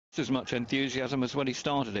as much enthusiasm as when he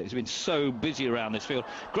started it. He's been so busy around this field.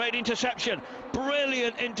 Great interception,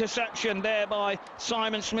 brilliant interception there by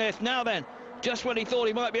Simon Smith. Now then, just when he thought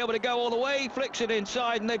he might be able to go all the way, he flicks it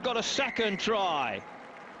inside and they've got a second try.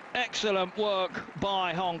 Excellent work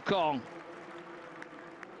by Hong Kong.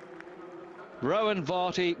 Rohan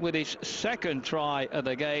Varty with his second try of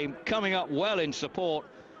the game, coming up well in support.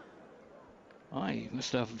 He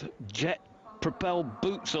must have jet-propelled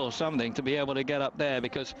boots or something to be able to get up there,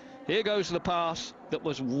 because here goes the pass that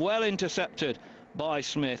was well intercepted by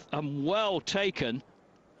Smith and well taken.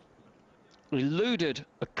 Eluded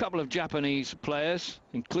a couple of Japanese players,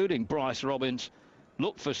 including Bryce Robbins,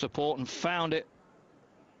 looked for support and found it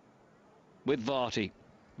with Varty.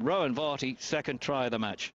 Rohan Varty, second try of the match.